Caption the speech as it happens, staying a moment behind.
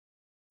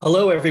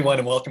Hello, everyone,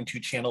 and welcome to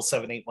Channel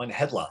 781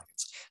 Headlines.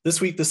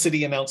 This week, the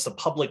city announced a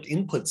public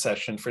input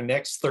session for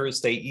next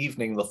Thursday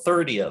evening, the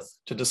 30th,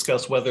 to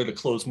discuss whether to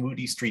close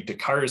Moody Street to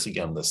cars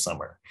again this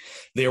summer.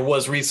 There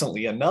was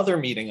recently another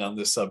meeting on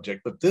this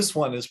subject, but this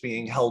one is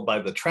being held by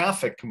the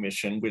Traffic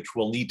Commission, which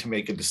will need to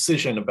make a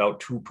decision about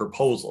two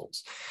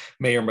proposals.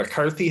 Mayor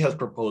McCarthy has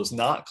proposed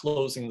not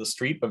closing the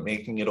street, but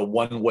making it a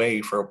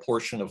one-way for a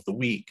portion of the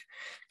week.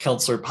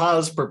 Councilor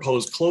Paz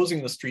proposed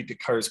closing the street to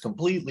cars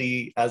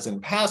completely, as in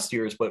past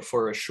years, but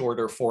for a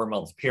shorter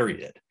 4-month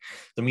period.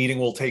 The meeting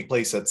will take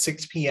place at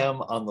 6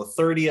 p.m. on the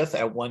 30th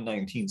at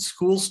 119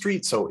 School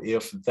Street. So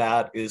if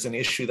that is an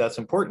issue that's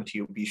important to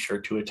you, be sure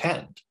to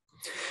attend.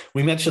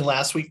 We mentioned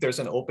last week there's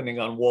an opening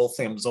on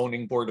Waltham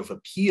Zoning Board of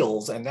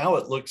Appeals, and now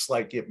it looks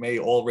like it may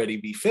already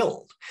be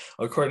filled.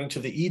 According to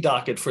the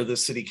e-docket for the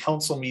city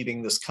council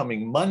meeting this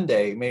coming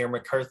Monday, Mayor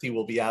McCarthy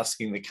will be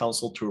asking the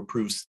council to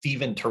approve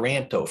Stephen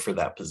Taranto for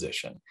that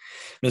position.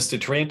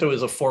 Mr. Taranto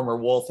is a former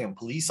Waltham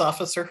police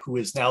officer who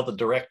is now the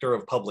director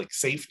of public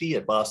safety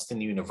at Boston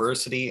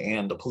University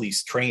and a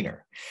police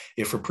trainer.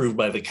 If approved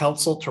by the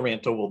council,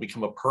 Taranto will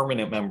become a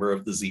permanent member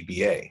of the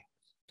ZBA.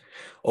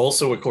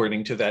 Also,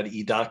 according to that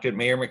e-docket,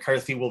 Mayor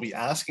McCarthy will be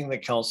asking the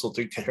council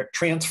to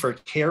transfer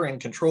care and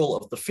control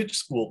of the Fitch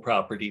School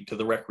property to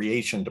the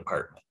Recreation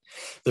Department.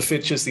 The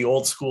Fitch is the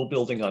old school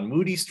building on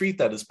Moody Street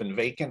that has been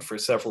vacant for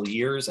several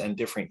years, and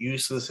different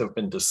uses have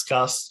been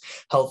discussed.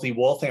 Healthy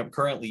Waltham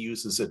currently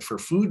uses it for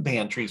food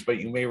pantries,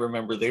 but you may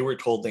remember they were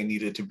told they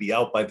needed to be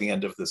out by the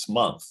end of this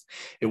month.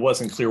 It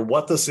wasn't clear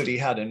what the city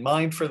had in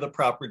mind for the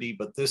property,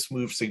 but this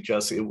move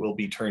suggests it will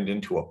be turned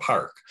into a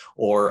park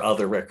or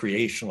other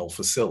recreational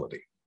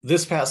facility.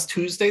 This past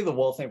Tuesday, the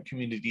Waltham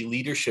Community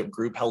Leadership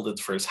Group held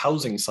its first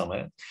housing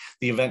summit.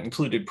 The event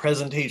included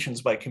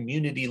presentations by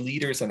community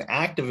leaders and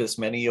activists,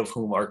 many of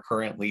whom are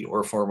currently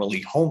or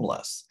formerly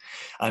homeless.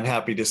 I'm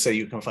happy to say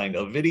you can find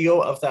a video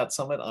of that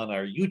summit on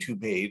our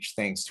YouTube page,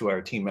 thanks to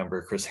our team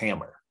member, Chris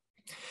Hammer.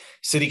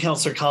 City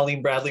Councilor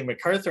Colleen Bradley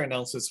MacArthur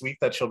announced this week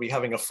that she'll be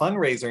having a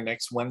fundraiser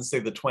next Wednesday,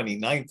 the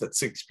 29th at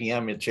 6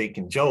 p.m. at Jake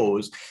and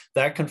Joe's.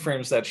 That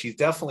confirms that she's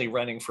definitely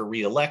running for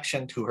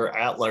re-election to her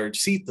at-large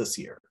seat this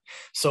year.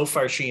 So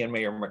far, she and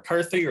Mayor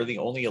McCarthy are the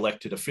only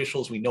elected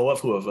officials we know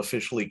of who have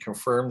officially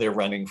confirmed they're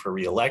running for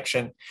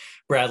re-election.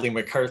 Bradley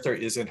MacArthur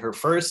is in her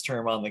first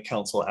term on the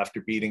council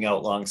after beating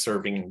out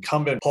long-serving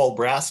incumbent Paul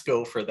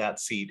Brasco for that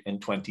seat in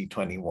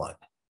 2021.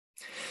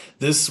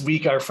 This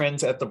week, our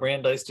friends at the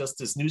Brandeis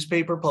Justice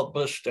newspaper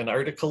published an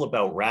article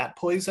about rat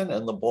poison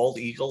and the bald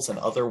eagles and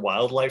other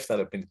wildlife that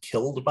have been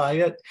killed by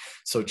it.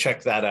 So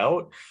check that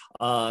out.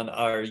 On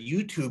our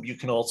YouTube, you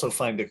can also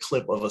find a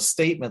clip of a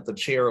statement the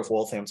chair of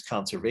Waltham's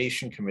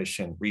Conservation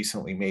Commission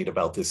recently made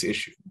about this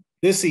issue.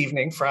 This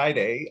evening,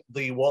 Friday,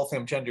 the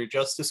Waltham Gender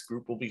Justice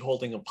Group will be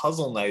holding a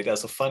puzzle night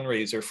as a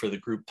fundraiser for the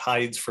group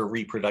Tides for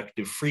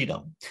Reproductive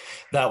Freedom.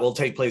 That will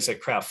take place at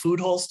Craft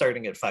Food Hall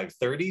starting at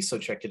 5:30, so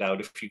check it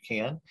out if you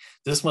can.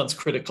 This month's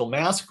Critical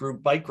Mass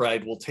group bike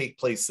ride will take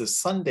place this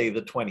Sunday,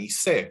 the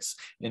 26th,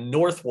 in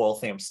North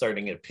Waltham,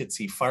 starting at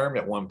Pitsy Farm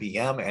at 1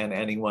 p.m., and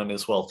anyone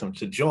is welcome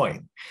to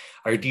join.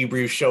 Our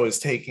debrief show is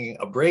taking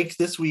a break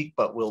this week,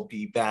 but we'll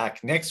be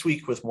back next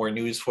week with more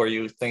news for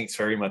you. Thanks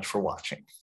very much for watching.